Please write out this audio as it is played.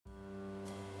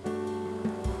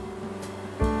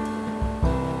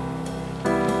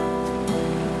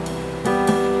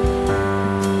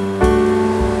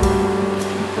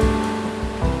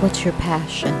What's your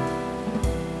passion?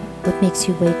 What makes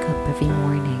you wake up every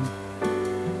morning?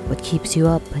 What keeps you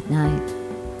up at night?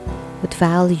 What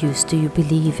values do you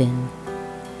believe in?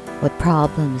 What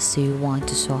problems do you want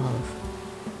to solve?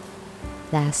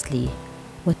 Lastly,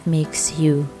 what makes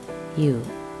you you?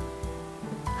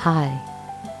 Hi,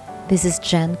 this is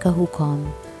Jen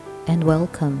Kahukom, and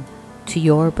welcome to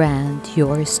Your Brand,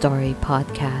 Your Story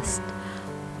podcast,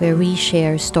 where we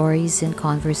share stories and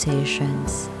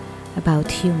conversations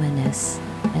about humanness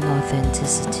and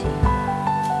authenticity.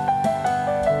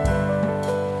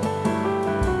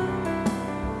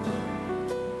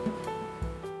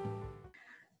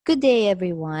 Good day,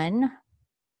 everyone.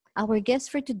 Our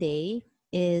guest for today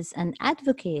is an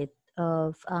advocate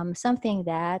of something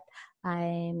that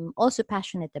I'm also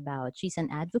passionate about. She's an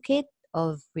advocate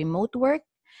of remote work.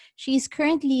 She's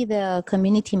currently the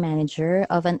community manager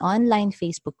of an online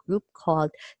Facebook group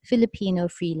called Filipino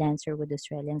Freelancer with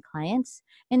Australian Clients.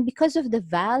 And because of the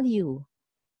value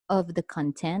of the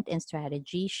content and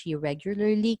strategy she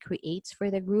regularly creates for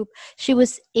the group, she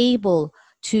was able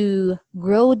to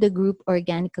grow the group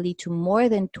organically to more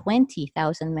than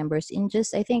 20,000 members in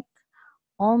just, I think,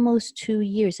 almost 2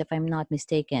 years, if I'm not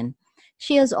mistaken.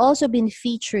 She has also been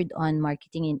featured on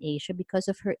Marketing in Asia because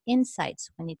of her insights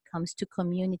when it comes to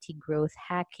community growth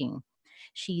hacking.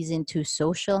 She's into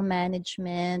social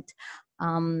management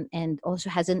and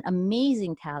also has an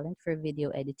amazing talent for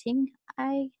video editing.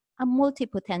 A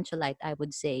multi-potentialite, I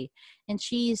would say. And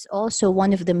she's also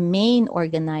one of the main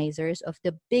organizers of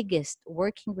the biggest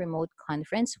working remote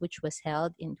conference, which was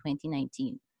held in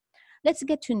 2019. Let's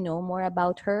get to know more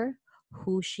about her,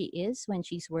 who she is when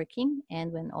she's working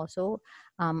and when also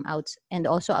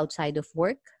outside of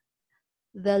work.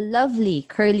 The lovely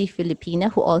curly Filipina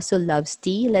who also loves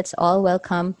tea. Let's all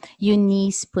welcome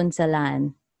Eunice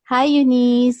Punsalan. Hi,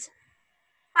 Eunice.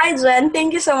 Hi, Jen.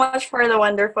 Thank you so much for the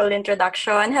wonderful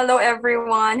introduction. Hello,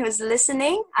 everyone who's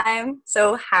listening. I'm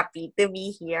so happy to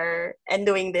be here and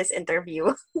doing this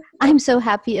interview. I'm so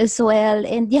happy as well.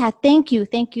 And yeah, thank you.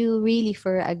 Thank you really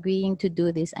for agreeing to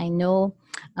do this. I know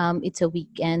it's a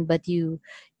weekend, but you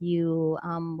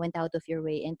went out of your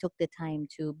way and took the time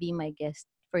to be my guest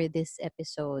for this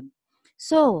episode.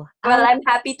 So Well, I'll I'm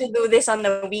happy to do this on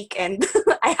the weekend.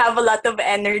 I have a lot of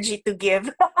energy to give.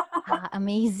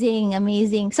 amazing,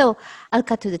 amazing. So I'll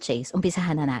cut to the chase.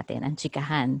 Umpisahan na natin ang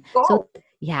chikahan. So Go.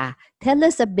 yeah, tell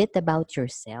us a bit about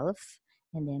yourself,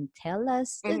 and then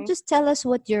Mhm. just tell us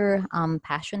what you're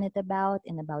passionate about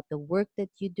and about the work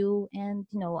that you do, and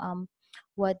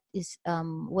what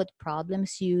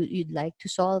problems you'd like to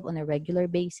solve on a regular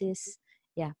basis.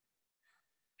 Yeah.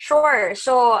 Sure.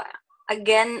 So,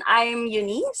 again, I'm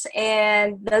Eunice,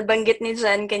 and nabanggit ni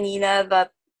Jen kanina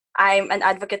that I'm an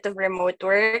advocate of remote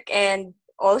work, and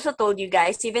also told you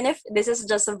guys, even if this is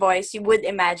just a voice, you would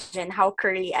imagine how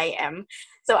curly I am.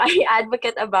 So, I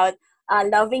advocate about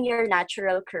loving your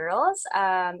natural curls.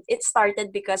 It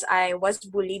started because I was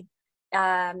bullied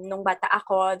nung bata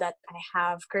ako that I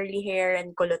have curly hair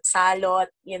and kulot salot,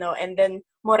 and then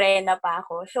morena pa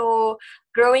ako. So,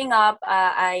 growing up,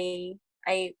 I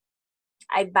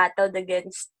I battled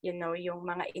against, yung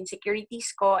mga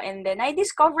insecurities ko. And then I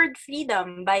discovered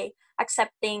freedom by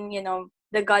accepting,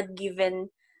 the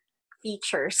God-given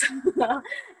features.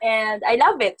 And I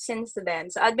love it since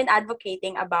then. So I've been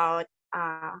advocating about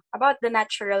the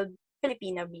natural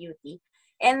Filipino beauty.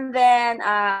 And then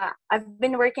I've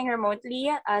been working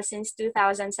remotely since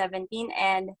 2017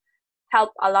 and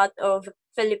help a lot of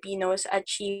Filipinos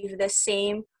achieve the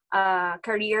same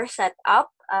career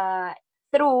setup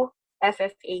through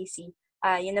FFAC.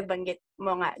 Yun nabanggit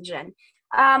mo nga dyan.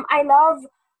 I love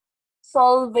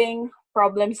solving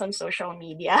problems on social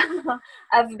media.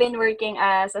 I've been working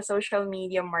as a social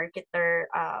media marketer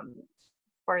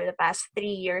for the past 3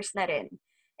 years na rin.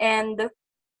 And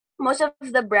most of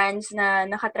the brands na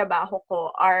nakatrabaho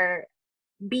ko are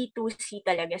B2C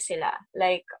talaga sila.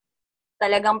 Like,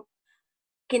 talagang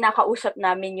kinakausap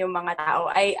namin yung mga tao.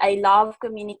 I love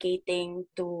communicating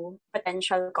to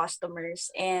potential customers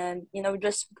and,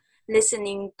 just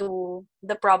listening to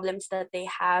the problems that they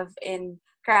have and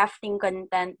crafting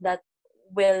content that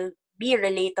will be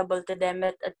relatable to them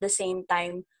at the same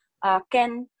time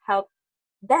can help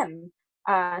them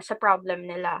sa problem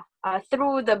nila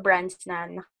through the brands na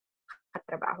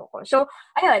nakatrabaho ko. So,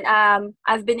 ayun,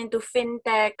 I've been into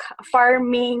fintech,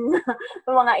 farming,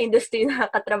 mga industry na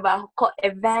katrabaho ko,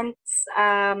 events,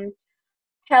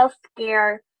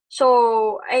 healthcare.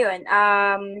 So, ayun,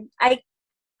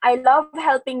 I love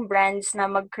helping brands na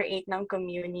mag-create ng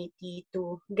community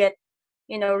to get,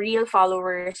 real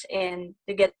followers and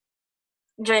to get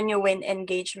genuine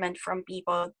engagement from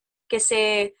people.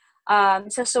 Kasi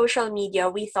sa social media,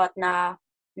 we thought na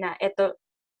ito,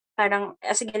 parang,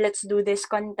 sige, let's do this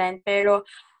content. Pero,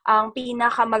 ang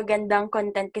pinakamagandang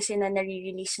content kasi na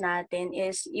nare-release natin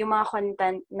is yung mga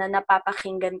content na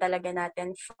napapakinggan talaga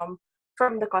natin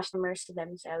from the customers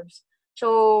themselves.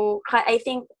 So, I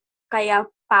think kaya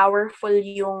powerful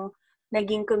yung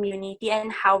naging community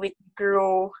and how it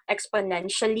grow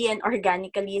exponentially and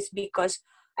organically is because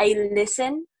I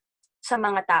listen sa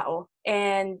mga tao.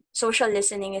 And social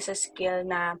listening is a skill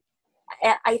na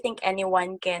I think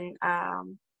anyone can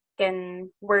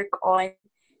work on,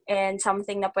 and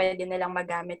something na pwede nilang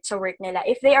magamit sa work nila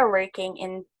if they are working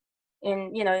in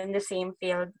the same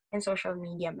field in social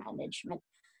media management.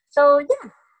 So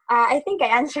yeah, I think I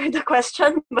answered the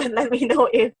question, but let me know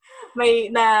if may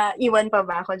naiwan pa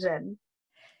ba ako dyan.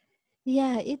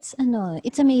 Yeah, it's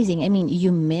amazing. I mean,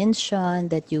 you mentioned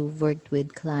that you've worked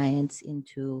with clients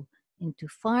into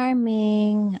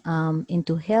farming,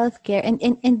 into healthcare,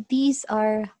 and these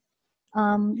are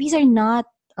not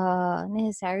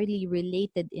necessarily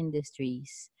related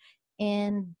industries,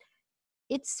 and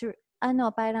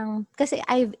parang kasi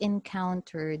Mm-hmm.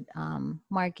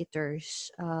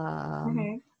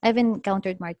 I've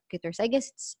encountered marketers. I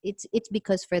guess it's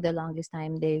because for the longest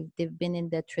time they've been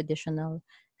in the traditional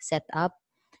setup,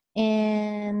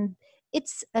 and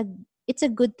it's a it's a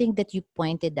good thing that you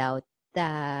pointed out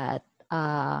that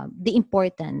the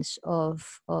importance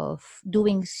of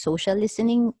doing social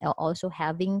listening, also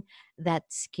having that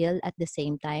skill at the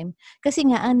same time. Kasi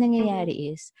nga ang Mm-hmm.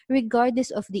 nangyayari is regardless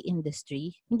of the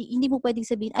industry, hindi mo pwedeng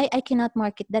sabihin I cannot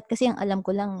market that kasi ang alam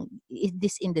ko lang is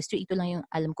this industry, ito lang yung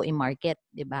alam ko i-market,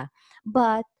 'di ba?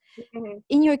 But Mm-hmm.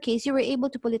 in your case, you were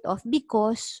able to pull it off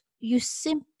because you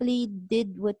simply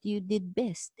did what you did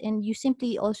best, and you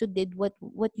simply also did what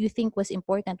you think was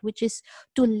important, which is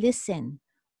to listen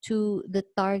to the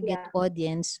target Yeah.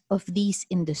 audience of these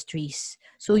industries.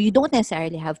 So you don't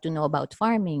necessarily have to know about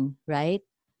farming, right?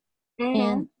 Mm-hmm.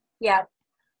 And Yeah.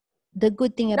 the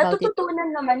good thing about it,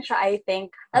 Natututunan naman siya, I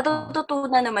think. uh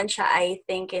Natututunan naman siya, I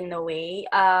think, in a way.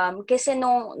 Kasi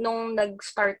nung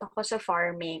nag-start ako sa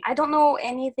farming, I don't know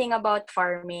anything about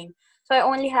farming. So I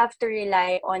only have to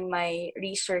rely on my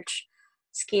research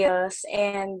skills.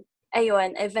 And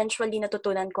ayun, eventually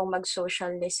natutunan kong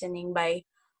mag-social listening by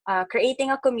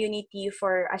creating a community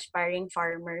for aspiring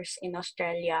farmers in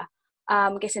Australia.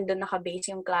 Kasi doon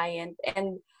naka-base yung client.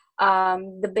 And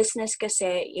the business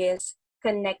kasi is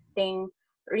connecting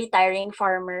retiring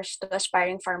farmers to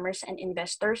aspiring farmers and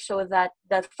investors so that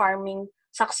the farming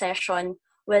succession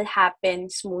will happen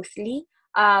smoothly.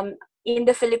 In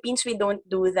the Philippines, we don't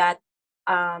do that,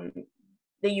 um,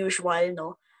 the usual,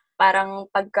 no? Parang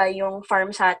pagka yung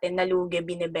farm sa atin nalugi,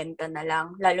 binebenta na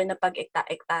lang. Lalo na pag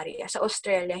ekta-ektarya. Sa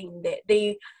Australia, hindi.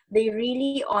 They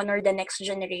really honor the next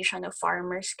generation of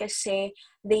farmers kasi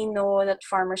they know that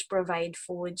farmers provide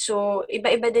food. So,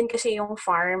 iba-iba din kasi yung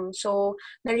farm. So,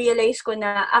 na-realize ko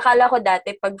na, akala ko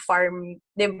dati pag farm,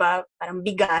 di ba, parang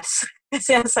bigas.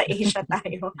 Kasi sa Asia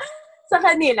tayo. Sa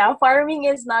kanila,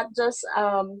 farming is not just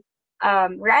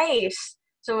rice.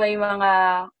 So, may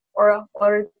mga or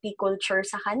horticulture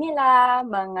sa kanila,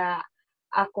 mga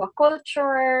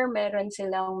aquaculture, meron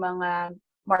silang mga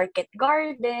market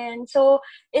garden. So,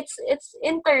 it's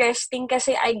interesting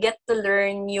kasi I get to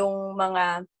learn yung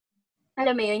mga,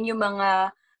 alam mo yun, yung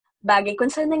mga bagay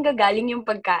kung saan nanggagaling yung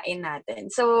pagkain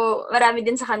natin. So, marami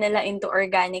din sa kanila into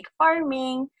organic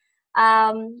farming.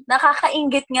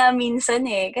 Nakakainggit nga minsan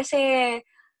eh. Kasi,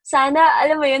 sana,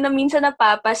 alam mo yun, na minsan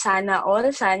napapasana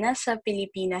all, sana sa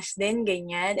Pilipinas din,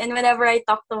 ganyan. And whenever I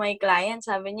talk to my clients,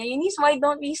 sabi niya, Eunice, why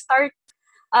don't we start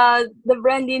the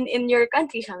brand in your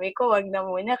country? Sabi ko, wag na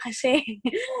muna kasi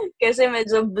kasi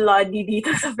medyo bloody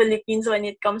dito sa Philippines when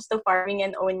it comes to farming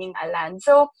and owning a land.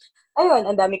 So, ayun,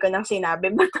 ang dami ko nang sinabi.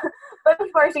 But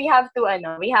of course, we have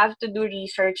to do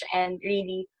research and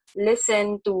really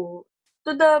listen to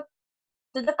the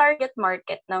to the target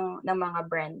market ng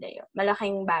mga brand na yun.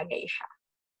 Malaking bagay siya.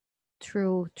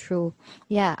 true.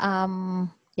 Yeah,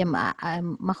 yeah,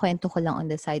 makwento ko lang on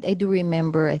the side. I do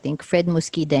remember, I think Fred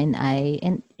Mosquida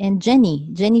and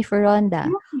Jenny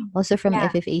Ferronda, also from Yeah.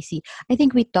 FFAC. I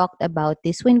think we talked about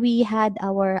this when we had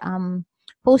our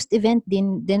post event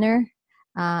dinner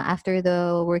after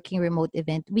the working remote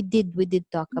event. We did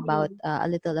talk about Mm-hmm. a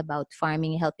little about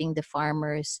farming, helping the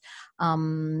farmers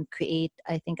create,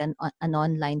 I think, an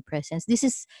online presence.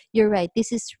 You're right,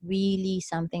 this is really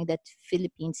something that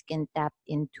Philippines can tap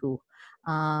into.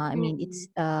 I mean,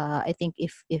 Mm-hmm. I think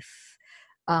if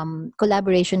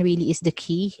collaboration really is the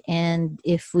key. And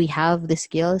if we have the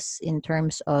skills in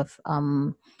terms of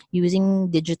using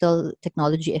digital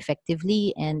technology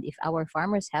effectively, and if our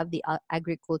farmers have the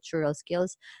agricultural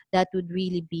skills, that would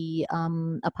really be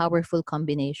a powerful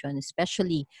combination,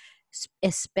 especially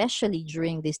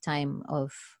during this time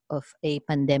of a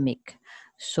pandemic.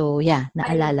 So yeah,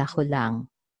 I naalala ko agree. lang,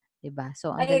 'di ba? So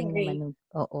I ang galing naman agree. ng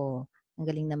oo, ang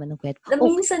galing naman ng kwento. Na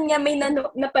Okay. minsan nga may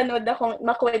napanood akong,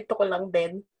 nakwento ko lang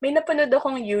din, may napanood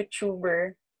akong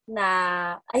YouTuber na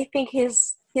I think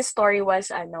his story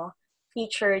was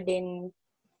featured in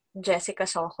Jessica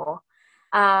Soho.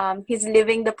 He's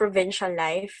living the provincial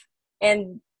life,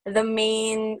 and the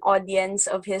main audience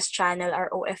of his channel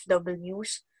are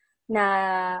OFWs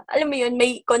na, alam mo yun,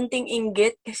 may konting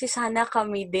inggit kasi sana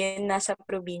kami din nasa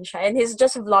probinsya. And he's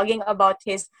just vlogging about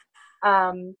his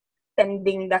um,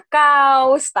 tending the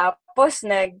cows, tapos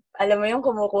alam mo yung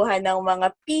kumukuha ng mga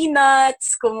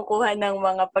peanuts, kumukuha ng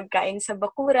mga pagkain sa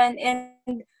bakuran.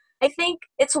 And I think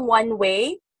it's one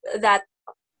way that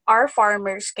our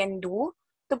farmers can do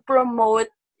to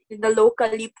promote the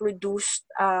locally produced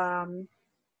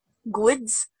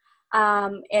goods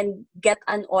and get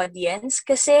an audience.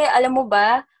 Kasi alam mo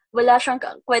ba, wala siyang,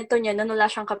 kwento niya nun, wala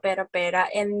siyang kapera-pera,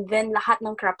 and then lahat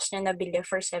ng crops niya nabili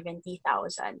for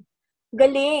 70,000.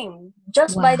 Galing!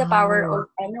 Just by the power Wow.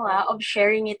 of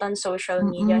sharing it on social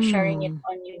media, sharing it Mm.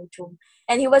 on YouTube.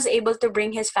 And he was able to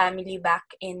bring his family back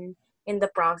in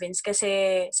the province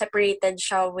kasi separated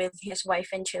siya with his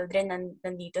wife and children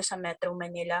nandito sa Metro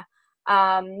Manila.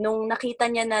 Nung nakita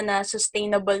niya na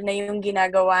sustainable na yung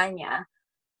ginagawa niya,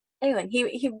 ayun,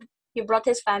 he brought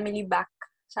his family back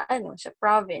sa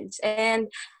province. And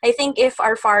I think if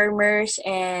our farmers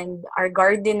and our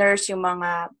gardeners, yung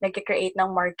mga nagke-create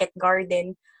ng market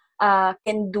garden,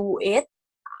 can do it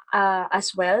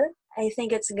as well, I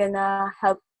think it's gonna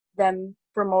help them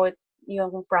promote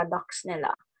yung products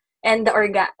nila and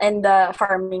the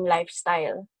farming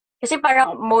lifestyle. Kasi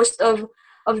parang most of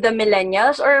the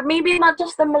millennials, or maybe not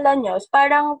just the millennials,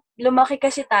 parang lumaki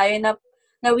kasi tayo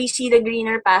na we see the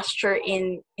greener pasture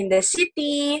in the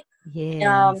city,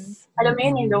 Yes. alam mo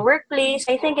yun, in the Mm. workplace.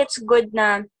 I think it's good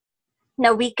na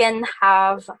we can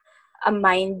have a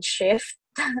mind shift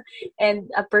and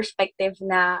a perspective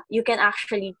na you can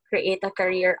actually create a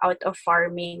career out of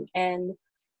farming and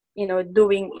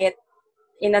doing it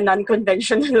in a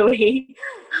non-conventional way,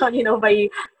 by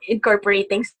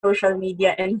incorporating social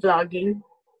media and vlogging.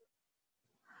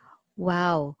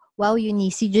 Wow. Wow,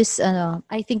 Eunice, you just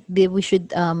I think we should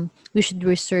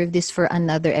reserve this for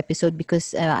another episode,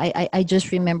 because I just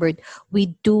remembered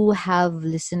we do have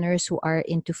listeners who are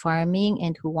into farming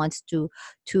and who wants to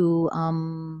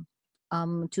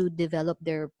develop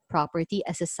their property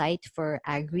as a site for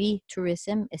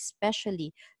agri-tourism,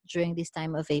 especially during this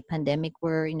time of a pandemic,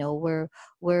 where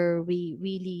where we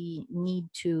really need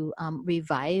to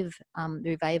revive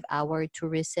our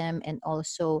tourism, and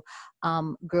also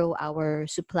grow our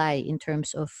supply in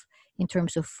terms of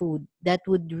food. That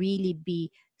would really be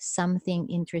something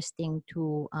interesting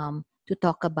to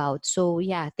talk about. So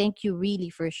yeah, thank you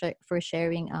really for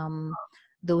sharing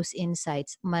those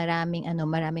insights. Maraming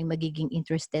magiging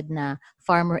interested na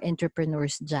farmer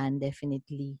entrepreneurs dyan,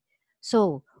 definitely.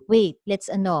 So wait, let's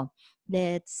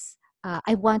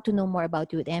I want to know more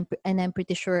about you, and I'm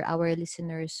pretty sure our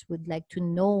listeners would like to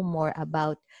know more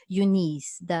about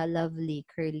Eunice, the lovely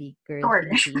curly girl Sure.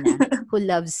 Filipina who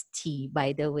loves tea,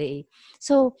 by the way.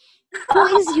 So, who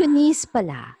is Eunice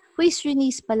pala? Who is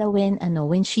Eunice pala when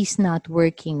she's not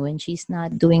working, when she's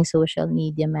not doing social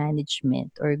media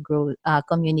management or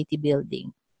community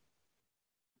building?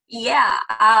 Yeah.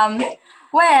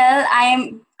 Well,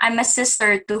 I'm a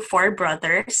sister to four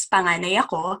brothers. Panganay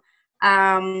ako.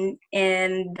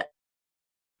 And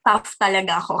tough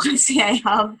talaga ako kasi I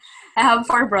have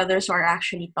four brothers who are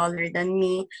actually taller than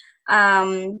me.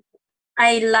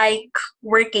 I like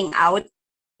working out.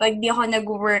 Pag di ako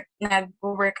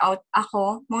nag-workout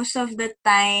ako, most of the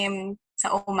time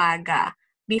sa umaga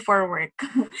before work.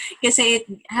 Kasi it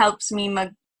helps me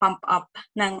mag-pump up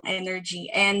ng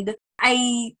energy. And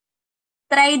I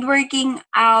tried working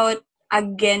out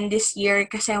again this year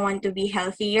kasi I want to be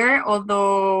healthier.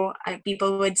 Although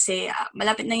people would say,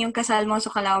 malapit na yung kasal mo,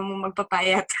 so kailangan mo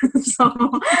magpapayat. So,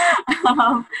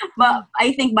 but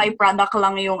I think byproduct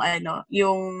lang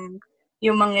yung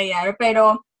mangyayari.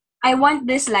 Pero I want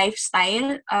this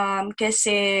lifestyle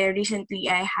kasi recently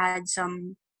I had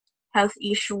some health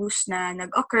issues na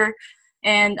nag-occur,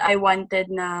 and I wanted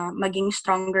na maging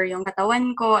stronger yung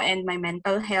katawan ko and my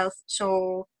mental health.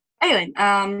 So, ayun,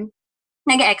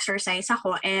 nag-exercise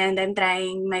ako and I'm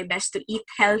trying my best to eat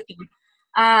healthy.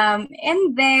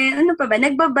 And then, ano pa ba?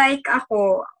 Nagbabike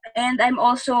ako. And I'm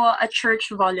also a church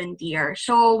volunteer.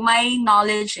 So, my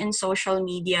knowledge in social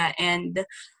media and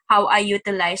how I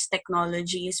utilize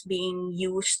technology is being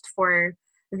used for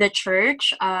the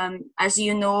church. As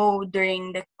you know,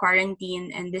 during the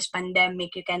quarantine and this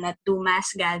pandemic, you cannot do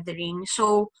mass gathering.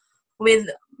 So, with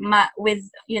with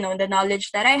the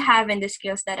knowledge that I have and the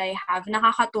skills that I have,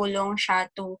 nakakatulong siya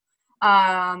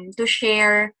to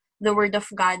share the word of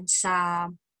God sa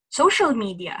social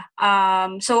media.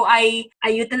 So I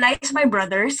utilize my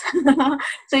brothers.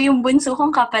 So yung bunso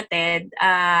kong kapatid,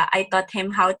 I taught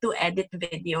him how to edit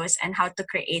videos and how to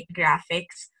create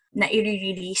graphics na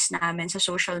i-release namin sa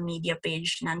social media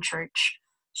page ng church.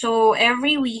 So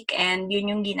every weekend, yun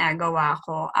yung ginagawa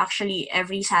ko. Actually,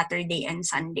 every Saturday and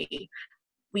Sunday,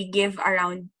 we give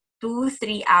around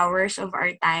 2-3 hours of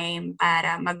our time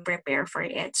para mag-prepare for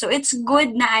it. So it's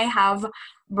good na I have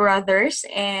brothers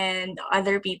and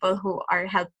other people who are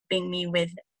helping me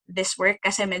with this work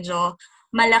kasi medyo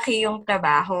malaki yung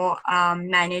trabaho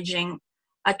managing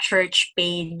a church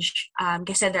page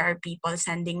kasi there are people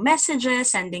sending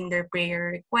messages, sending their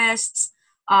prayer requests,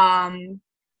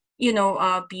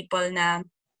 people na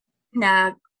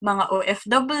mga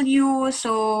OFW.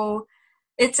 So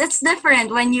it's different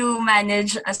when you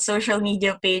manage a social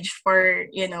media page for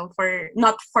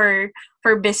not for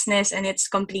business, and it's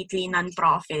completely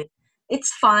non-profit.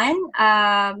 It's fun.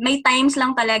 May times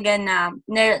lang talaga na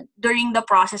during the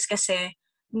process kasi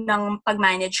ng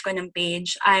pag-manage ko ng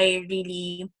page, I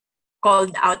really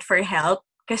called out for help.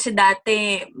 Kasi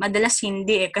dati, madalas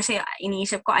hindi kasi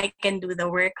iniisip ko I can do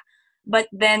the work. But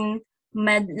then,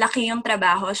 laki yung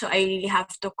trabaho, so I really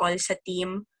have to call sa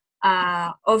team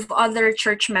of other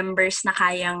church members na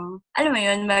kayang, alam mo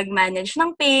yun, mag-manage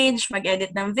ng page,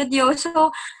 mag-edit ng video.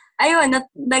 So, ayun,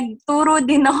 nagturo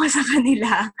din ako sa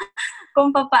kanila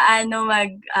kung paano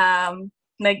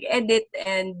mag-edit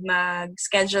and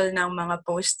mag-schedule ng mga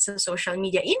posts sa social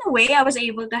media. In a way, I was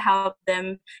able to help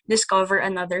them discover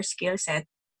another skill set.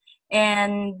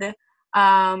 And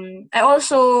I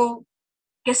also,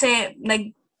 kasi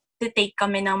nag-take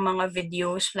kami ng mga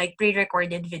videos, like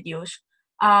pre-recorded videos.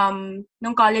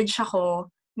 Nung college ako,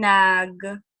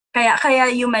 kaya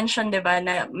you mentioned, 'di ba,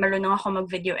 na marunong ako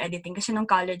mag-video editing kasi nung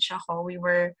college ako, we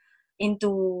were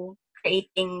into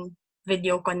creating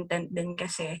video content din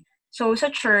kasi. So sa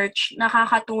church,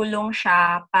 nakakatulong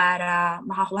siya para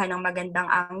makakuha ng magandang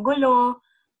anggulo,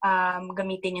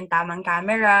 gamitin yung tamang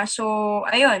camera. So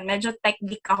ayun, medyo tech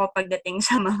geek ako pagdating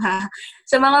sa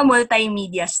mga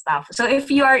multimedia stuff. So if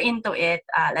you are into it,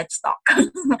 let's talk.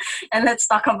 And let's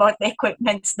talk about the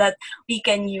equipments that we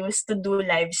can use to do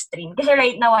live stream. Kasi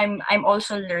right now I'm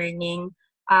also learning.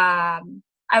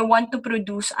 I want to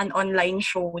produce an online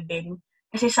show din.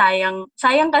 Kasi sayang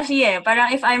kasi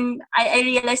parang I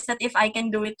realize that if I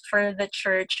can do it for the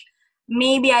church,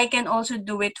 maybe I can also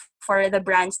do it for the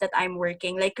brands that I'm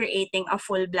working, like creating a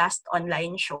full blast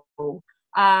online show.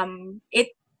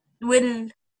 It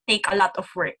will take a lot of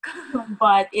work,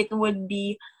 but it would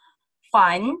be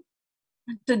fun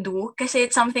to do kasi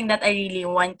it's something that I really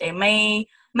want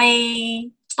May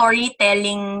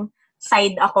storytelling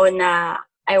side ako na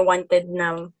I wanted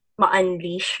na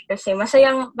ma-unleash kasi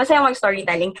masayang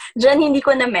mag-storytelling. Diyan hindi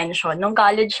ko na-mention. Nung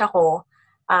college ako,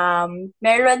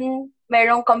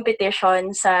 merong competition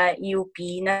sa UP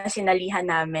na sinalihan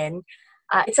namin.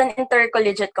 It's an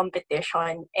intercollegiate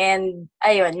competition. And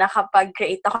ayun,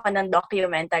 nakapag-create ako ng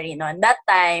documentary noon. That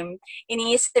time,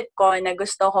 iniisip ko na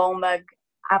gusto kong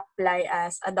apply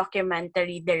as a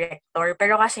documentary director.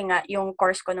 Pero kasi nga, yung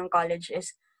course ko ng college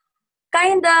is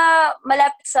kinda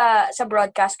malapit sa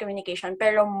broadcast communication,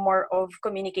 pero more of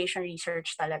communication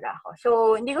research talaga ako. So,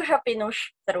 hindi ko siya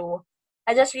pinush through.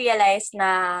 I just realized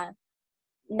na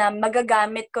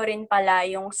magagamit ko rin pala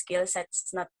yung skill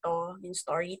sets na to. Yung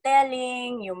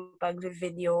storytelling, yung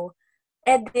pag-video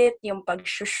edit, yung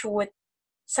pag-shoot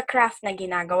sa craft na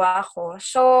ginagawa ko.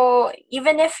 So,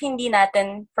 even if hindi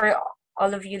natin, for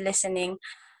all of you listening,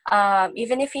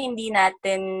 even if hindi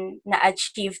natin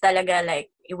na-achieve talaga,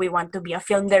 like, we want to be a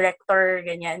film director,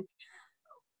 ganyan,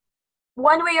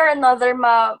 one way or another,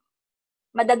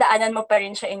 madadaanan mo pa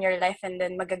rin siya in your life and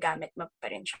then magagamit mo pa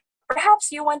rin siya.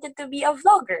 Perhaps you wanted to be a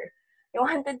vlogger. You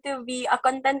wanted to be a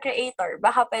content creator.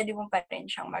 Baka pwede mo pa rin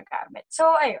siyang magamit.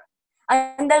 So, ayun.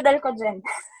 Ang daldal ko dyan.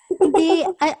 Hindi,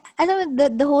 I know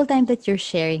the whole time that you're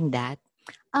sharing that,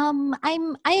 I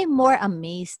am more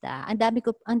amazed. Ang dami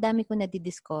ko na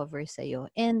di-discover sa iyo.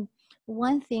 And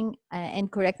one thing,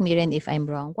 and correct me Ren if I'm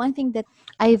wrong, one thing that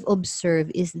I've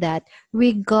observed is that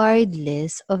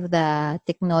regardless of the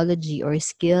technology or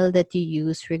skill that you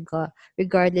use,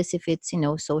 regardless if it's,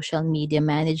 social media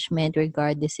management,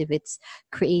 regardless if it's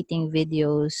creating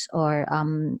videos or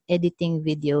editing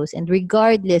videos, and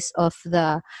regardless of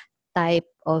the type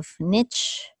of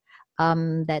niche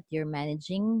that you're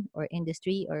managing, or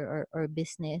industry, or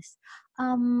business,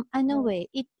 ano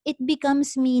it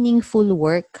becomes meaningful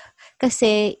work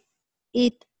kasi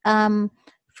it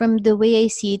from the way I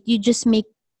see it, you just make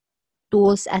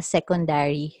tools as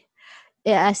secondary,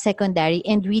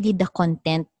 and really the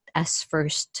content as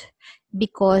first,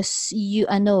 because you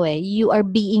are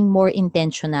being more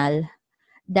intentional.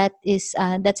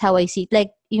 That's how I see it.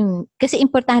 Like yung kasi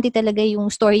importante talaga yung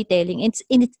storytelling.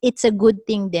 It's a good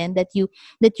thing then that you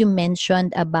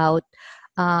mentioned about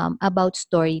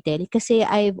storytelling, kasi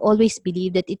I've always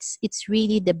believed that it's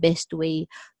really the best way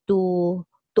to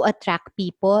attract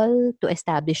people, to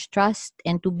establish trust,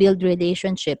 and to build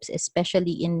relationships,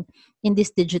 especially in this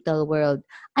digital world.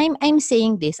 I'm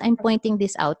saying this, I'm pointing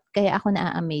this out, kaya ako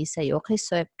na-amaze sa'yo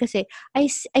kasi I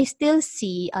still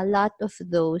see a lot of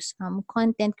those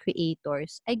content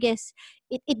creators. I guess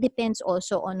it depends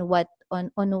also on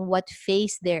what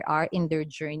phase they are in their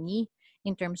journey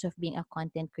in terms of being a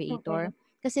content creator.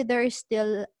 Kasi there is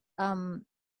still um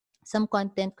some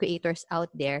content creators out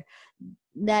there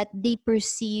that they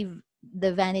perceive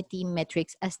the vanity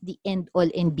metrics as the end all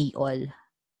and be all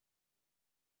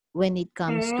when it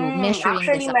comes to measuring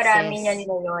the Actually, marami niyan success.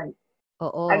 ngayon.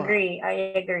 Oo.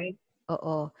 I agree.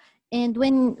 Oo. And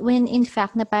when in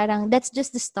fact na parang that's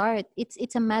just the start.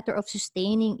 It's a matter of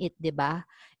sustaining it, 'di ba?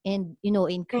 And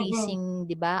Mm-mm. increasing,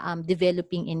 'di ba,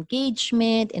 developing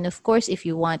engagement, and of course if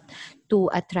you want to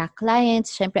attract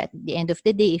clients, syempre at the end of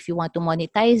the day if you want to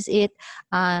monetize it,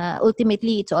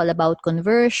 ultimately it's all about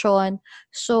conversion.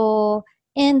 So,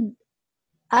 and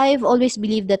I've always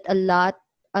believed that a lot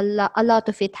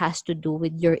of it has to do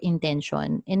with your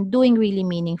intention and doing really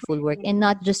meaningful work, and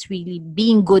not just really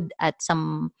being good at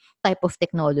some type of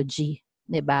technology,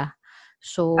 'di ba?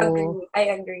 So, Agree. I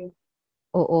agree.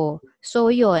 oo. So,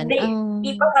 'yun They ang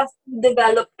people have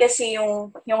developed kasi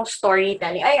yung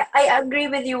storytelling. I agree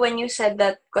with you when you said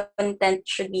that content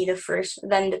should be the first,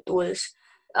 then the tools.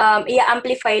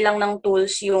 I-amplify lang ng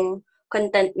tools yung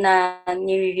content na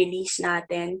nire-release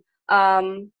natin.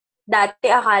 Dati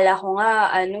akala ko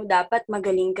nga dapat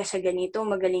magaling ka sa ganito,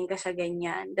 magaling ka sa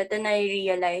ganyan. But then I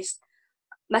realized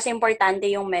mas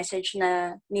importante yung message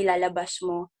na nilalabas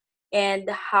mo and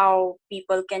how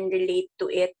people can relate to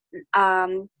it.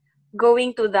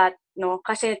 Going to that, no,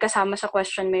 kasi kasama sa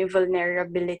question may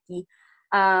vulnerability.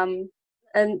 And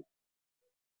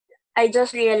I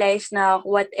just realized na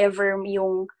whatever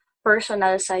yung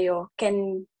personal sa'yo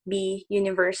can be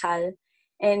universal,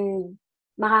 and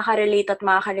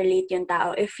makaka-relate yung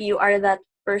tao. If you are that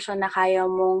person na kaya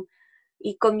mong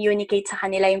i-communicate sa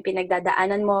kanila yung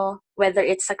pinagdadaanan mo, whether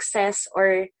it's success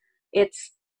or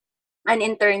it's an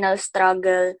internal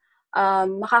struggle,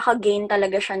 makaka-gain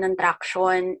talaga siya ng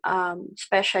traction,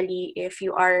 especially if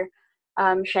you are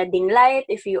shedding light,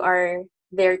 if you are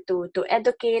there to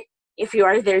educate, if you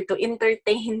are there to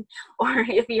entertain, or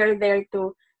if you're there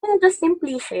to just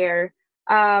simply share.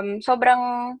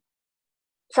 Sobrang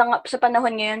sa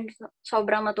panahon ngayon,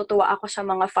 sobrang natutuwa ako sa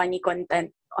mga funny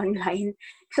content online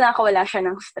kasi nakakawala siya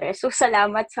ng stress. So,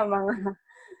 salamat sa mga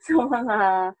sa mga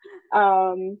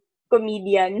um,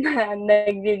 comedian na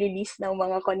nagre-release ng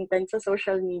mga content sa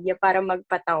social media para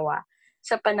magpatawa.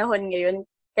 Sa panahon ngayon,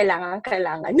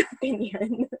 kailangan natin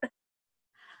yan.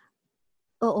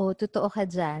 Oo, totoo ka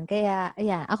diyan. Kaya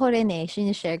yeah, ako rin,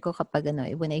 shine-share ko kapag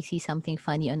when I see something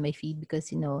funny on my feed,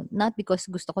 because not because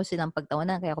gusto ko silang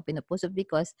pagtawanan kaya ako pino-post,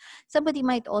 because somebody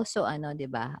might also 'di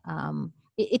ba,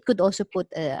 it could also put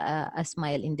a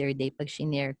smile in their day pag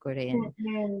shinare ko rin.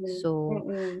 Mm-mm. So,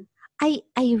 Mm-mm.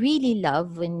 I really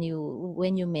love when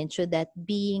you mention that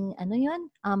being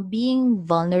being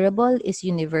vulnerable is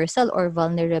universal, or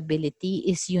vulnerability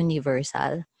is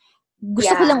universal.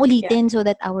 Gusto ko lang Yeah, yeah. ulitin so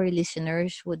that our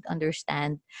listeners would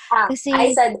understand. I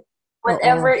Kasi, said,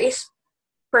 whatever oo. is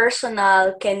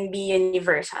personal can be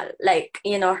universal. Like,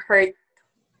 hurt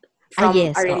from a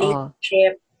Yes, oo.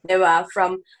 relationship, 'di ba?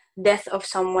 From death of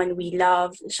someone we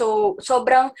love. So,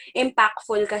 sobrang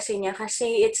impactful kasi niya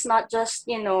kasi it's not just,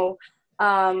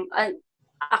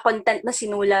 a content na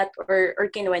sinulat or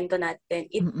kinuwento natin.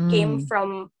 It came Mm.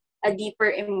 from a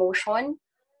deeper emotion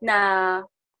na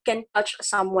can touch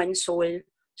someone's soul.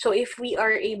 So if we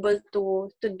are able to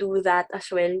do that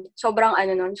as well, sobrang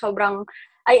sobrang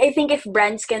I think if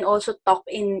brands can also talk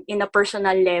in a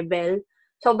personal level,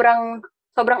 sobrang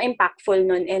sobrang impactful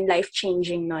nun and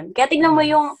life-changing nun. Kaya tignan mo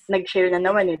yung, Yes. nag-share na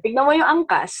naman tignan mo yung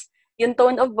angkas, yung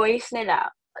tone of voice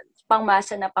nila,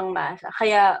 pangmasa na pangmasa.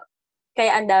 Kaya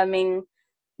ang daming,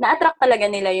 na-attract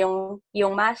talaga nila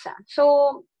yung masa.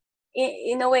 So,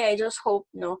 in a way, I just hope,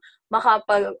 no,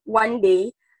 makapag one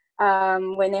day,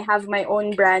 when I have my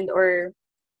own brand or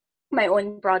my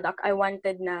own product, I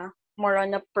wanted na more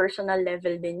on a personal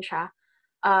level din siya.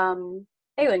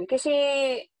 Ayun, kasi,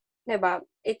 'di ba,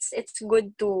 it's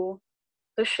good to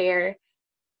share,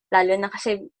 lalo na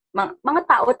kasi mga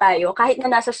tao tayo, kahit na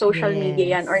nasa social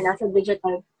media yan or Yes.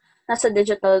 nasa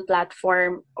digital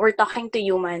platform, we're talking to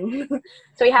human.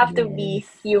 So we have to be Yes.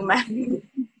 human.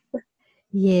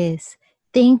 Yes.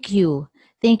 Thank you.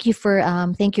 Thank you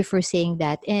for saying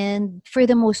that. And for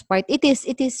the most part, it is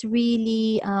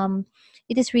really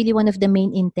one of the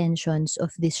main intentions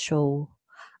of this show.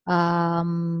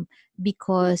 Um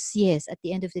because yes, at the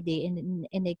end of the day,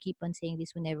 and I keep on saying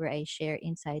this whenever I share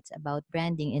insights about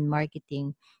branding and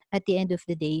marketing, at the end of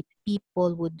the day,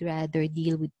 people would rather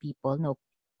deal with people. No,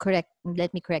 correct.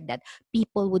 Let me correct that.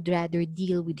 People would rather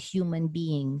deal with human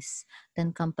beings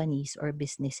than companies or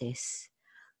businesses.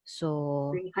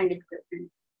 So, 100%.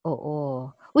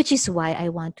 oo. Which is why I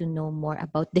want to know more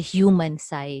about the human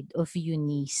side of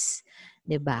Eunice,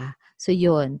 'di ba? So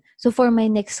 'yun. So for my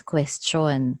next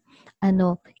question,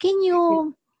 can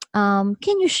you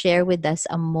share with us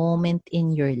a moment in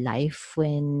your life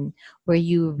where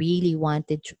you really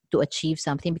wanted to achieve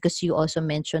something, because you also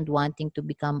mentioned wanting to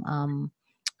become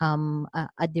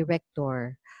a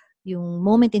director. Yung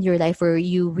moment in your life where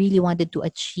you really wanted to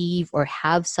achieve or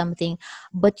have something,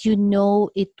 but you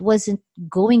know it wasn't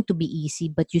going to be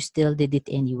easy, but you still did it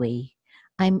anyway.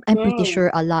 I'm pretty Hmm. sure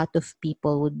a lot of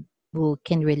people would who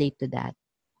can relate to that.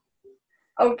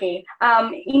 Okay.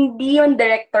 Hindi yung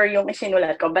director yung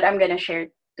isinulat ko, but I'm gonna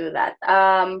share to that.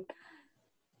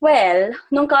 Well,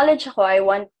 nung college ako, I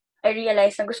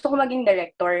realized na gusto ko maging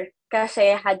director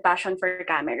kasi I had passion for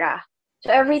camera. So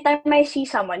every time I see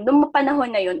someone, nung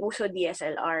panahon na yun, uso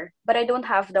DSLR, but I don't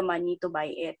have the money to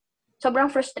buy it.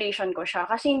 Sobrang frustration ko siya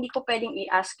kasi hindi ko pwedeng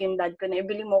i-ask yung dad ko na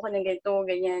ibili mo ko ng ganito,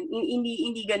 ganyan.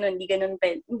 Hindi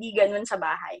ganun sa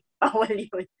bahay. Bawal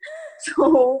yun.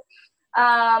 So,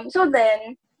 so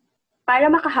then,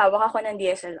 para makahawak ako ng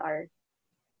DSLR,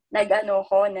 nag-apply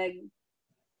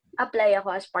ako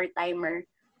as part-timer.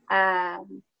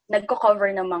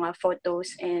 Nagko-cover ng mga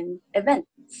photos and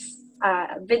events.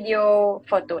 Video,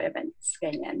 photo events,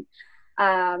 ganyan.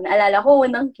 Naalala ko,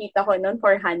 unang kita ko noon,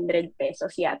 400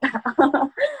 pesos yata.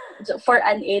 So, for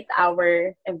an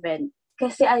 8-hour event.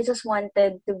 Kasi I just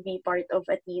wanted to be part of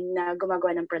a team na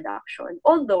gumagawa ng production.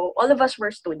 Although, all of us were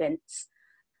students.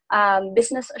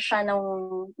 Business siya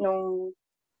nung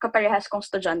kaparehas kong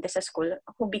estudyante sa school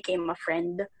who became a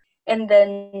friend. And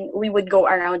then we would go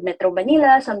around Metro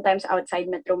Manila, sometimes outside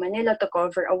Metro Manila to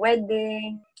cover a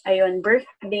wedding, ayun,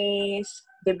 birthdays,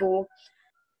 debut.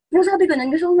 Yung sabi ko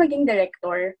nun, gusto ko maging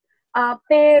director.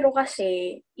 Pero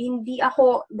kasi, hindi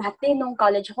ako, dati nung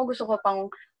college ako, gusto ko pang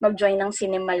mag-join ng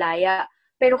Cinemalaya.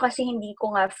 Pero kasi hindi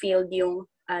ko nga field yung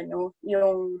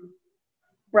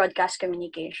broadcast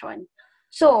communication.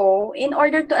 So, in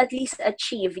order to at least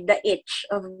achieve the itch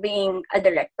of being a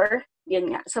director,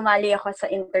 yun nga, sumali ako sa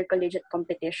intercollegiate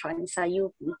competition sa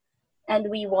UP. And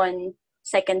we won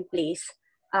second place.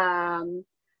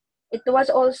 It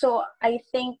was also, I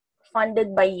think,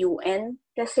 funded by UN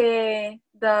kasi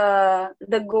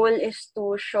the goal is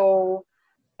to show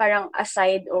parang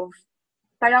aside of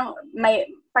parang may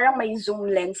zoom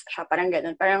lens siya, parang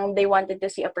ganun. Parang they wanted to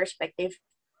see a perspective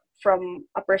from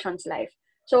a person's life.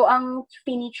 So, ang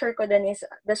feature ko din is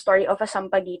the story of a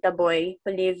Sampaguita boy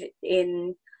who lived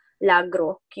in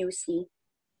Lagro, QC.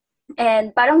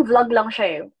 And parang vlog lang siya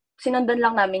eh. Sinundan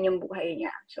lang namin yung buhay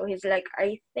niya. So, he's like,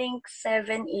 I think,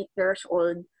 7, 8 years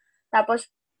old. Tapos,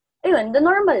 ayun, the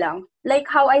normal lang. Like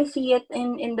how I see it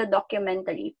in the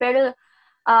documentary. Pero,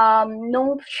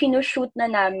 nung sinushoot na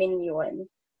namin yun,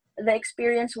 the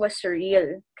experience was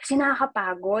surreal. Kasi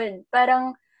nakakapagod.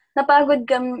 Parang,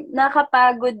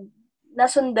 nakakapagod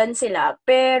nasundan sila.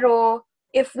 Pero,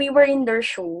 if we were in their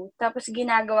shoe, tapos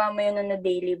ginagawa mo yun on a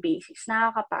daily basis,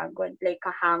 nakakapagod. Like,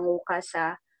 kahango ka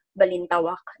sa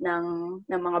balintawak ng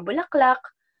mga bulaklak.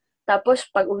 Tapos,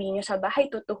 pag uwi nyo sa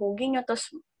bahay, tutuhugin nyo.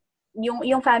 Tapos,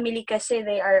 yung family kasi,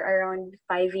 they are around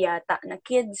 5 yata na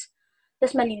kids.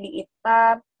 Tapos maliliit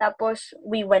pa. Tapos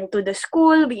we went to the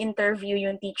school, we interview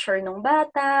yung teacher ng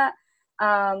bata,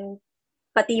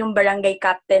 pati yung barangay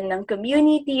captain ng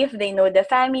community if they know the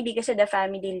family kasi the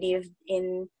family lived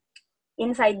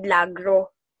inside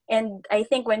Lagro. And I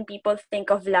think when people think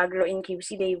of Lagro in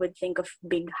QC, they would think of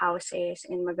big houses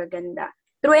and magaganda.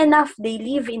 true enough, they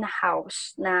live in a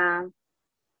house na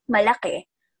malaki,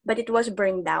 but it was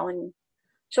burned down.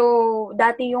 So,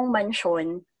 dati yung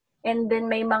mansion, and then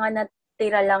may mga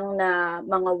natira lang na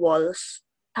mga walls.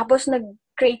 Tapos,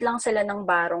 nag-create lang sila ng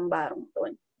barong-barong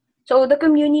doon. So, the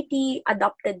community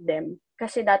adopted them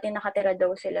kasi dati nakatira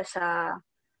daw sila sa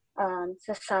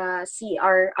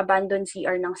CR, abandoned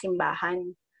CR ng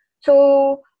simbahan.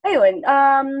 So, ayun,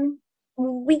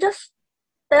 we just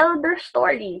tell their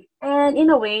story. And in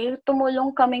a way,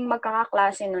 tumulong kaming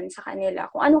magkakaklase nun sa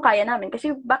kanila kung anong kaya namin.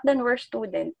 Kasi back then, we're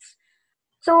students.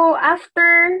 So,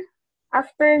 after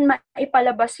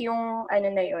maipalabas yung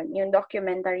na yun, yung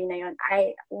documentary na yun,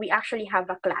 we actually have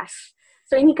a class.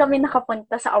 So, hindi kami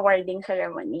nakapunta sa awarding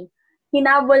ceremony.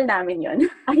 Hinabol namin yun.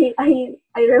 I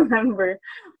remember,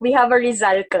 we have a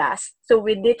Rizal class. So,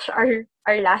 we ditch our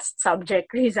last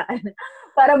subject, Rizal,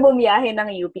 para bumiyahe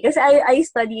ng UP. Kasi I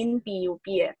study in PUP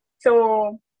eh.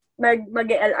 So,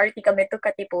 mag-LRT kami to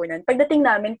Katipunan. Pagdating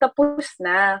namin, tapos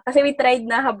na. Kasi we tried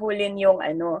na habulin yung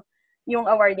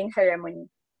awarding ceremony.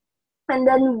 And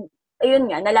then, ayun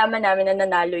nga, nalaman namin na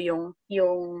nanalo yung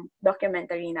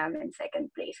documentary namin, second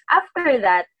place. After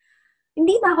that,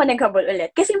 hindi na ako naghabol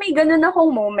ulit. Kasi may ganun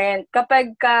akong moment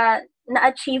kapag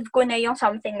na-achieve ko na yung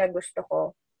something na gusto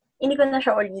ko, hindi ko na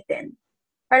siya ulitin.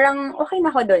 Parang okay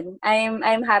na ako dun.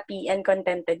 I'm happy and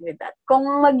contented with that. Kung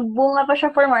magbunga pa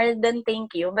siya for more, then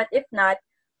thank you. But if not,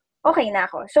 okay na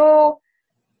ako. So,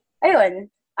 ayun.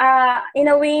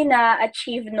 In a way na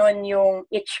achieve nun yung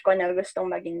itch ko na gustong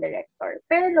maging director.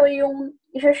 Pero yung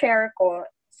i-share ko,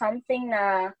 something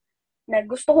na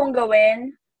gusto kong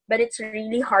gawin, but it's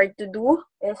really hard to do,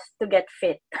 is to get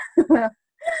fit.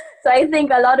 So I think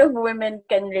a lot of women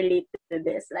can relate to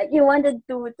this. Like, you wanted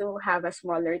to have a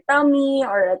smaller tummy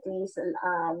or at least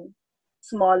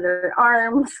smaller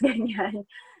arms, ganyan.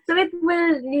 So it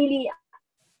will really,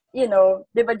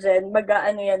 di ba Jen,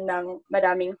 mag-aano yan ng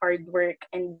maraming hard work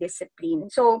and discipline.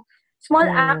 So, small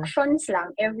actions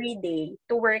lang every day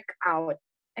to work out.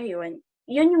 Ayun,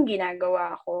 yun yung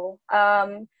ginagawa ko.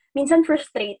 Minsan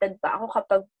frustrated pa ako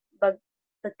kapag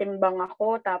tatimbang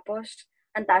ako, tapos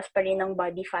ang taas pa rin ng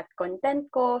body fat content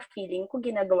ko, feeling ko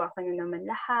ginagawa ko na naman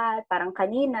lahat. Parang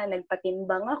kanina,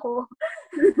 nagpatimbang ako.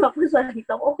 Tapos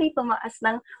nakita ko, okay, tumaas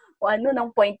ng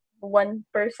 0.1%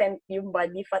 yung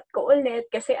body fat ko ulit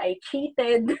kasi I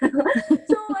cheated.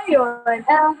 So, ayun.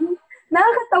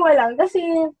 Nakakatawa lang kasi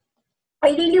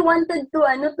I really wanted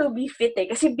to be fit eh.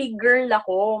 Kasi big girl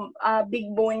ako. Big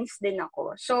bones din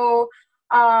ako. So,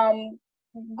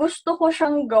 gusto ko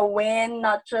siyang gawin,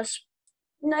 not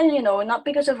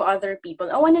because of other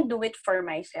people. I want to do it for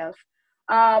myself.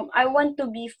 I want to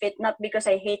be fit, not because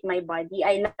I hate my body.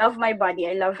 I love my body.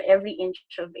 I love every inch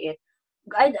of it.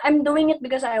 I'm doing it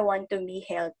because I want to be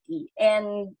healthy.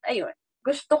 And, ayun,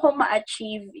 gusto ko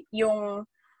ma-achieve yung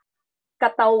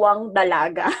katawang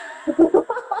dalaga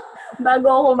bago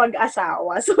ako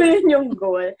mag-asawa. So, yun yung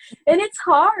goal. And it's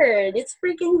hard. It's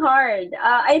freaking hard.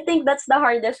 I think that's the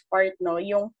hardest part, no?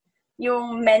 Yung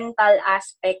mental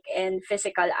aspect and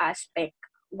physical aspect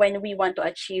when we want to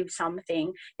achieve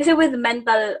something. Kasi with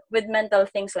mental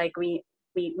things, like we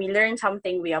learn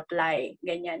something, we apply,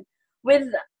 ganyan.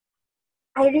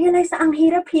 I realize na ang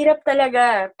hirap-hirap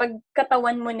talaga pag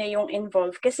katawan mo na yung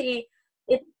involved. Kasi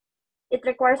it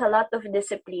requires a lot of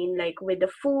discipline, like with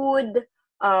the food,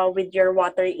 with your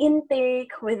water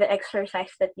intake, with the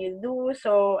exercise that you do.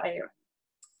 So, ayun.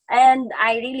 And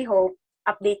I really hope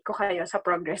update ko kayo sa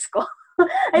progress ko.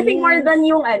 I think more than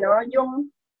yung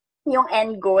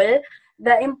end goal,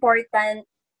 the important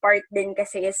part din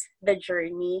kasi is the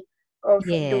journey of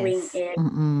doing it.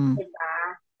 Diba?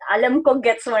 Alam ko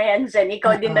gets mo yan, Jen.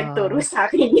 Ikaw din nagturo sa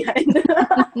akin yan.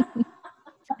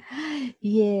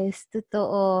 Yes,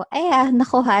 totoo. Ay,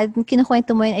 nako ha,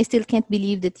 kinukwento mo yun, I still can't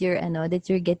believe that you're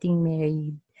getting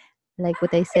married. Like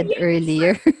what I said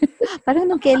earlier. Parang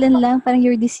nung kailan lang, parang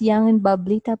you're this young and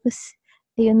bubbly, tapos,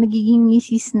 ayun, magiging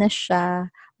misis na siya.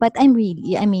 But I'm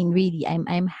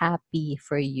happy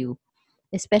for you,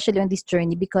 especially on this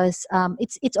journey, because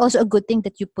it's also a good thing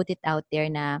that you put it out there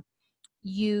na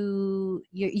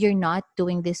you're not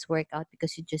doing this workout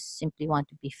because you just simply want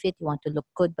to be fit, you want to look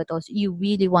good, but also you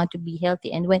really want to be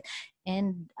healthy. And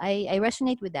I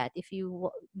resonate with that.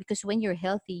 Because when you're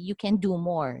healthy, you can do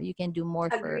more. You can do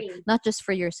more for not just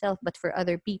for yourself but for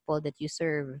other people that you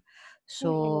serve.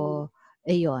 So,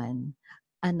 ayun.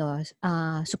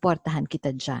 Suportahan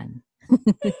kita dyan.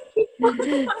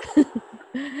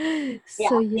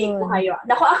 So, yun. Kayo.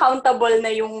 Naku, accountable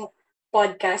na yung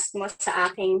podcast mo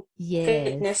sa aking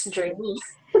fitness journey.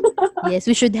 Yes,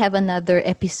 we should have another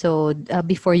episode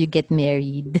before you get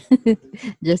married.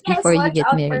 Just before you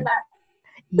get married. For that.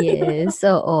 Yes,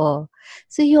 oo.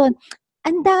 So yun,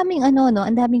 ang daming ano 'no,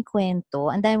 ang daming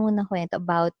kuwento, ang dami mong nakuwento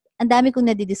about ang dami kong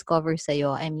nadi-discover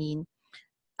sa'yo. I mean,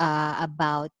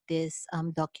 about this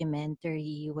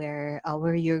documentary where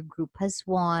your group has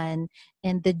won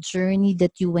and the journey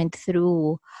that you went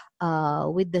through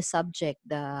with the subject,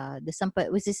 the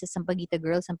was this a Sampaguita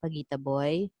girl, Sampaguita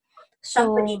boy?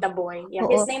 So, Sampaguita boy. Yeah,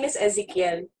 his oo, name is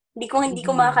Ezekiel. Hindi ko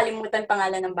mhm, makakalimutan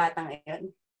pangalan ng batang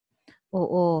ngayon.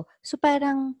 oo. So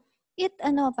parang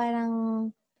parang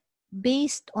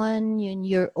based on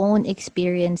your own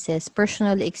experiences,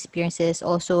 personal experiences,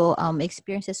 also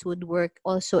experiences with work,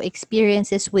 also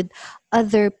experiences with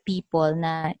other people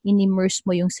na inimmerse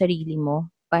mo yung sarili mo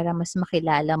para mas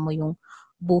makilala mo yung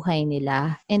buhay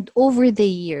nila. And over the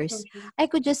years, Mhm. I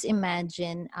could just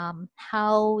imagine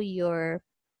how your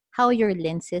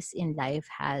lenses in life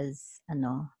has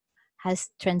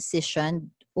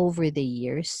transitioned over the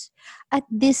years. At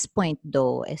this point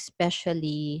though,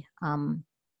 especially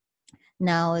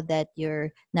now that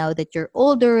you're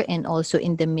older and also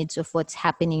in the midst of what's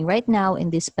happening right now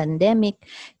in this pandemic,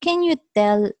 can you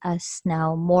tell us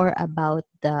now more about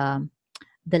the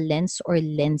lens or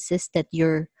lenses that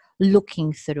you're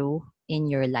looking through in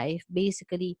your life?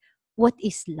 Basically, what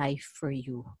is life for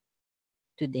you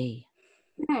today?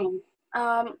 Hmm.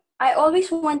 I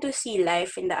always want to see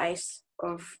life in the eyes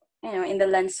of, in the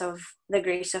lens of the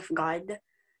grace of God.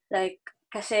 Like,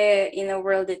 kasi in a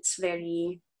world it's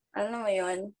very, ano mo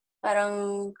yun,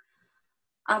 parang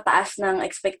ang taas ng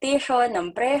expectation,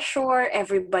 ng pressure,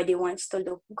 everybody wants to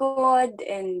look good,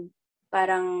 and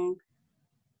parang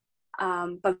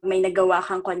pag may nagawa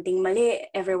kang konting mali,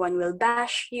 everyone will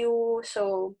bash you.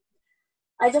 So,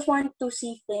 I just want to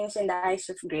see things in the eyes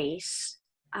of grace.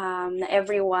 Na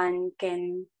everyone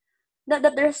can, that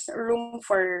there's room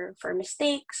for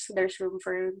mistakes, there's room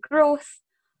for growth.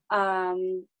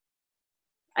 Um,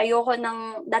 Ayoko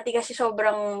ng, dati kasi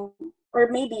sobrang, or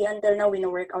maybe until now,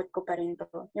 wino-workout ko pa rin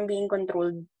to. Yung being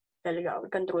controlled talaga,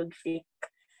 controlled freak.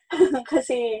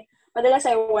 Kasi, madalas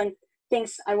I want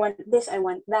this, I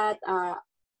want that,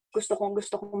 gusto kong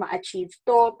ma-achieve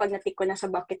to. Pag natik ko na sa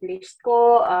bucket list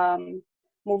ko,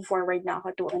 move forward na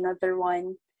ako to another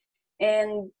one.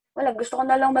 And, wala, gusto ko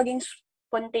na lang maging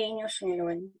spontaneous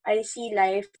ngayon. I see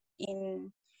life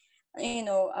in, you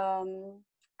know,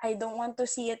 I don't want to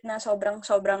see it na sobrang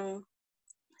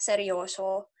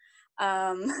seryoso.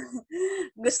 Um,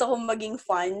 gusto kong maging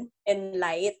fun and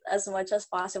light as much as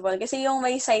possible. Kasi yung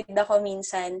may side ako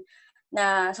minsan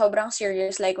na sobrang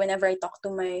serious, like whenever I talk to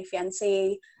my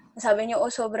fiancé, sabi niya, oh,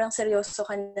 sobrang seryoso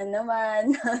ka na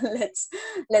naman. let's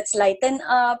let's lighten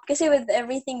up. Kasi with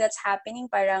everything that's happening,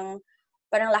 parang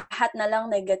lahat na lang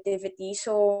negativity.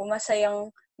 So, masayang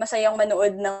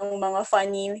manood ng mga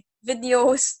funny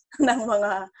videos ng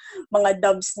mga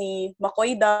dubs ni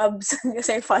Makoy Dubs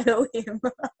kasi I follow him.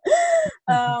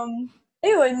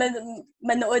 Ayun,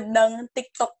 manood ng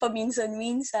TikTok pa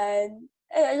minsan-minsan.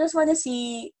 I just wanna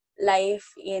see life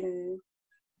in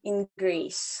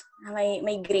grace.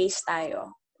 May grace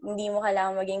tayo. Hindi mo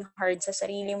kailangan maging hard sa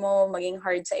sarili mo, maging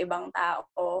hard sa ibang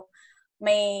tao.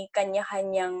 May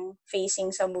kanya-kanyang facing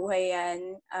sa buhay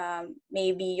yan.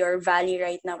 Maybe your valley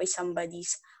right now is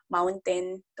somebody's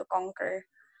mountain to conquer.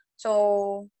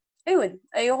 So, ayun.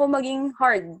 Ayoko maging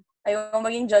hard. Ayoko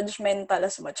maging judgmental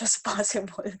as much as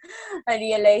possible. I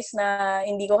realize na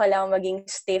hindi ko kailangan maging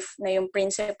stiff, na yung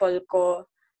principle ko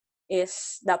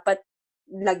is dapat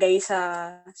lagay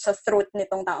sa throat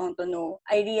nitong taong to know.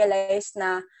 I realized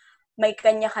na may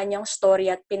kanya-kanyang story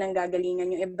at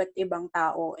pinanggagalingan yung iba't ibang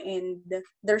tao, and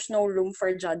there's no room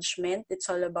for judgment.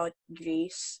 It's all about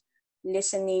grace,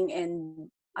 listening, and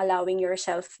allowing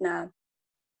yourself na,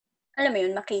 alam mo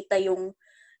yun, makita yung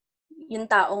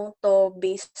taong to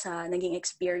based sa naging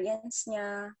experience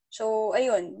niya. So,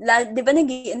 ayun. Di ba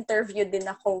nag-i-interview din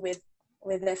ako with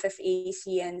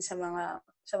FFAC and sa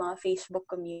mga Facebook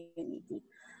community.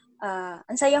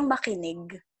 Ang sayang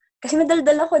makinig. Kasi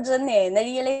madaldal ako dyan eh.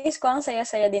 Na-realize ko ang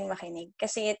saya-saya din makinig.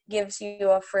 Kasi it gives you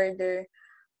a further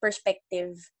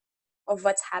perspective of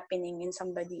what's happening in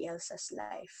somebody else's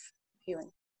life.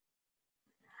 Yun.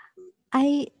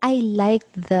 I like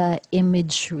the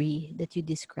imagery that you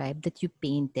described, that you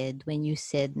painted when you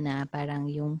said na parang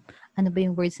yung, ano ba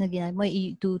yung words na ginamit mo?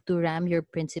 To ram your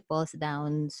principles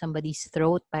down somebody's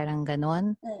throat, parang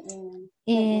ganon. Mm-mm.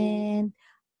 Mm-mm. And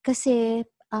kasi,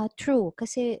 true,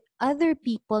 kasi other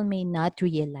people may not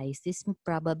realize this.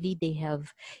 Probably they have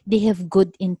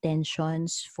good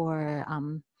intentions for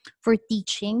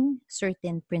teaching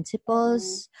certain Mm-mm.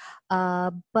 principles,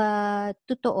 but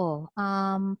totoo,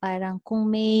 parang kung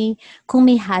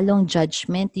may halong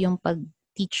judgment yung pag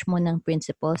teach mo ng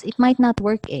principles, it might not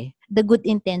work eh. The good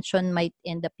intention might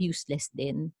end up useless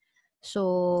din.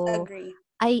 So, Agree.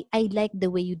 I like the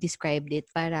way you described it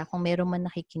para kung meron man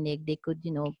nakikinig, they could,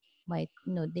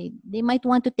 they might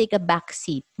want to take a back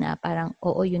seat na parang,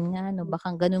 oo, yun nga, no,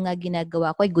 baka ganun nga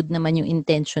ginagawa ko, good naman yung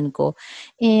intention ko.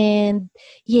 And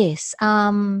yes,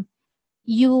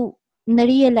 you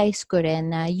na-realize ko rin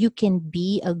na you can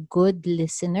be a good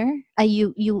listener.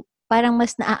 You parang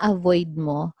mas na-avoid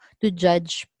mo to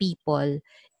judge people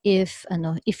if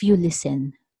you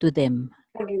listen to them.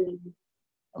 Agree.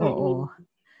 Oo.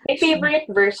 May favorite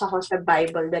verse ako sa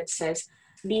Bible that says,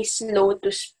 be slow to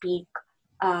speak,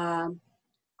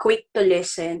 quick to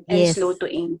listen, and Yes. slow to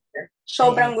anger. I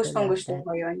Sobrang also love gustong-gusto that.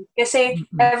 ko yun. Kasi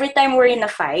every time we're in a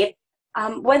fight,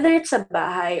 whether it's sa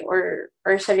bahay or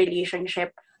sa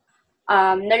relationship,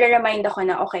 nare-remind ako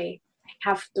na, okay, I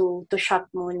have to shut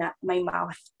muna my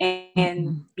mouth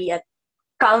and be at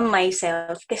calm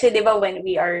myself. Kasi di ba when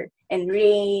we are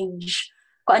enraged,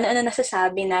 kung ano-ano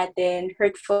nasasabi natin,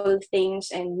 hurtful things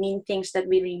and mean things that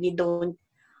we really don't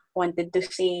wanted to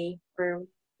say, or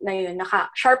na yun,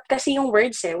 sharp kasi yung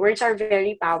words eh. Words are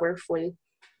very powerful.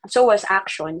 So was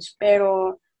actions.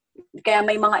 Pero, kaya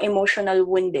may mga emotional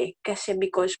wound eh. Kasi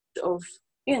because of,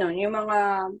 yung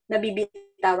mga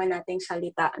nabibitawan nating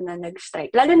salita na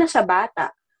nag-strike. Lalo na sa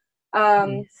bata.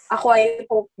 Yes. Ako, I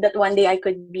hope that one day I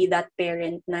could be that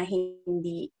parent na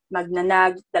hindi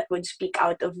magnanag, that would speak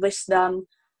out of wisdom.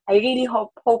 I really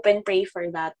hope and pray for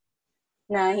that.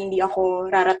 Na hindi ako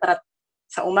rarat-rat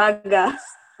sa umaga.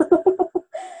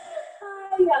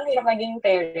 Ay, ang hirap maging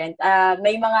parent.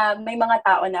 May mga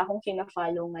tao na akong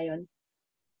kina-follow ngayon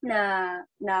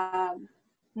na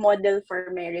model for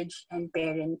marriage and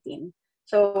parenting.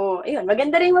 So, ayun,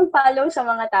 maganda rin mag-follow sa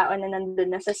mga tao na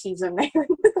nandun na sa season na yun.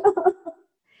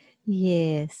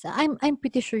 Yes. I'm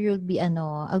pretty sure you'll be a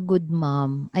good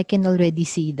mom. I can already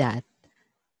see that.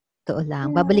 Totoo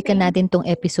lang. Babalikan natin tong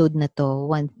episode na to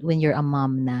when you're a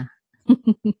mom na.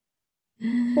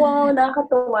 Wow,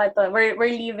 nakakatuwa to.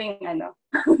 We're leaving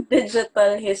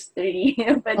digital history.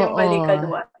 Pwedeng balikan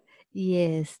mo.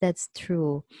 Yes, that's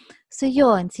true. So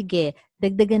yon, sige,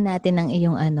 dagdagan natin ng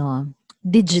iyong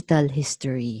digital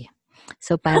history.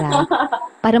 So para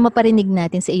maparinig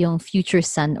natin sa iyong future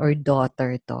son or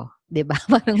daughter to. 'Di ba?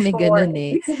 Parang may ganun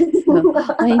eh. So,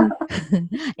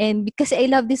 and because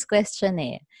I love this question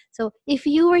eh. So, if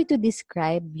you were to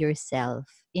describe yourself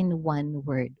in one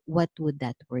word, what would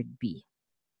that word be?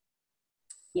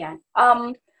 Yan.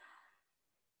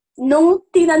 Nung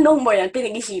tinanong mo yan,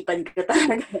 pinag-isipan ko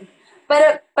talaga.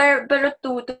 Pero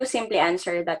to simply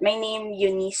answer that, my name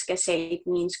Eunice kasi it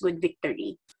means good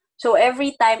victory. So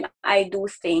every time I do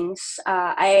things,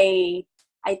 I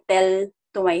tell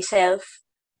to myself,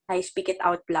 I speak it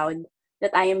out loud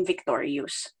that I am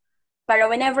victorious.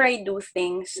 Pero whenever I do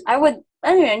things,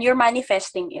 you're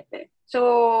manifesting it. Eh.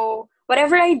 So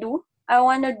whatever I do, I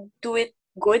wanna do it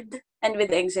good and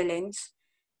with excellence.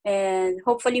 And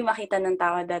hopefully makita ng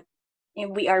tao that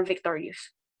we are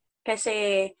victorious.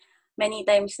 Kasi many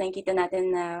times nakikita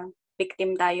natin na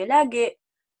victim tayo lagi.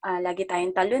 Lagi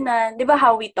tayong talunan. Di ba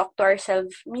how we talk to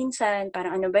ourselves minsan?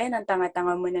 Parang ano ba yan? Ang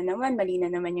tanga-tanga mo na naman. Mali na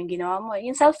naman yung ginawa mo.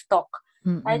 Yung self-talk.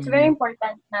 It's very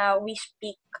important na we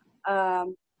speak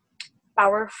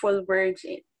powerful words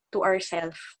to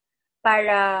ourselves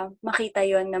para makita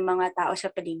yon ng mga tao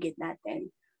sa paligid natin.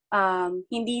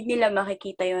 Hindi nila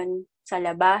makikita yon sa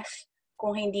labas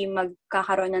kung hindi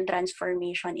magkakaroon ng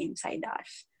transformation inside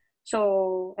us.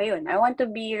 So, ayun, I want to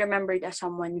be remembered as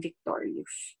someone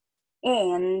victorious.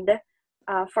 And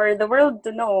for the world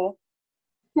to know,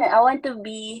 I want to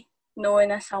be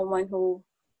known as someone who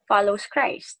follows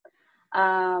Christ.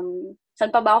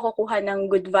 Saan pa ba ako kukuha ng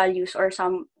good values or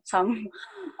some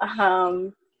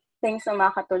things na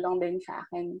makatulong din sa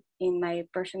akin in my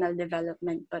personal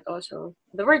development, but also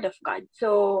the Word of God.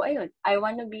 So, ayun, I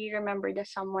want to be remembered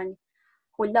as someone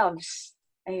who loves,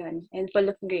 ayun, and full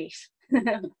of grace.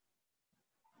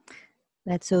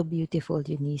 That's so beautiful,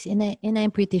 Eunice. And I'm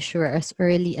pretty sure as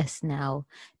early as now,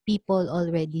 people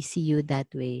already see you that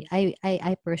way.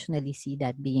 I personally see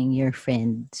that being your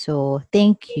friend. So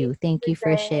thank you. Thank you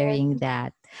for sharing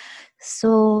that.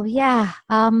 So yeah,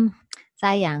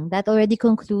 sayang, that already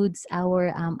concludes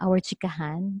our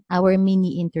chikahan, our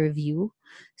mini interview.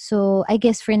 So I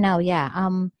guess for now, yeah.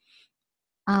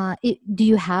 Do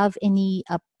you have any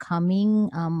upcoming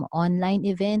online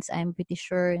events? I'm pretty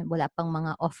sure wala pang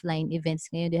mga offline events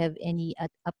ngayon. Do you have any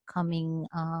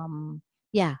upcoming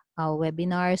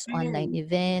webinars, online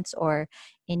events, or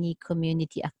any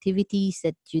community activities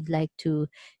that you'd like to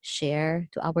share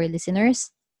to our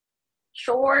listeners?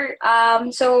 Sure.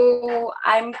 So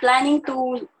I'm planning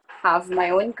to have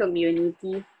my own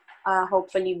community.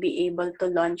 Hopefully, be able to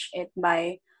launch it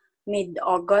by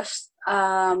mid-August.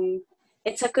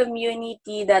 It's a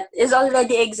community that is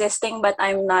already existing, but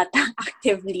I'm not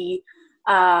actively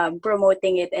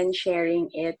promoting it and sharing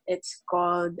it. It's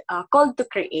called Called to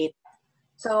Create.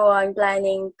 So I'm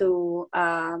planning to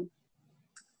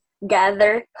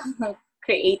gather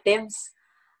creatives,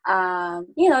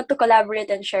 to collaborate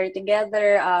and share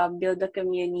together, build a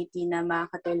community na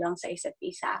makatulong sa isa't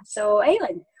isa. So,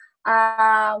 ayun.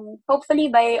 Hopefully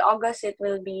by August it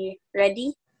will be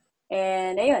ready.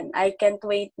 And ayun, I can't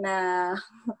wait na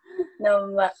na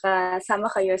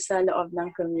makasama kayo sa loob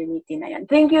ng community na yan.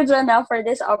 Thank you, Jana, for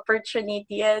this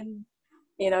opportunity and,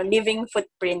 leaving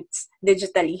footprints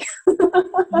digitally.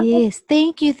 Yes,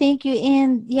 thank you,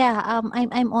 and yeah,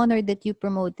 I'm honored that you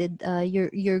promoted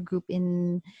your group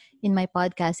in my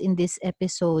podcast in this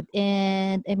episode.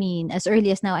 And I mean, as early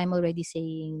as now, I'm already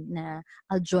saying na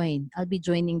I'll join. I'll be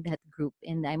joining that group,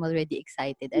 and I'm already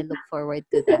excited. I look forward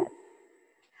to that.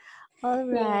 All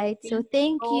Yay, right, so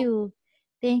thank you.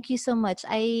 thank you so much.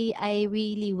 I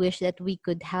really wish that we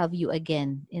could have you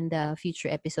again in the future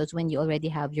episodes when you already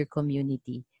have your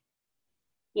community.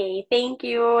 Yay, thank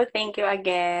you. Thank you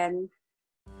again.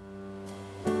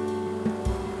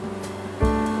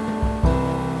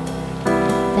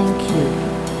 Thank you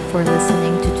for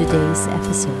listening to today's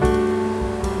episode.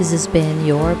 This has been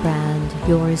Your Brand,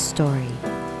 Your Story.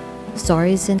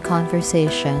 Stories and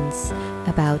conversations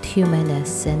about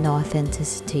humanness and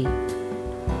authenticity.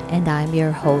 And I'm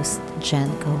your host,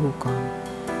 Jen Kahukong.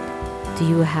 Do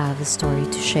you have a story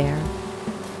to share?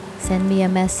 Send me a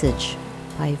message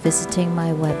by visiting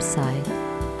my website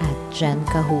at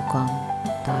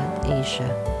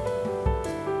jenkahukong.asia.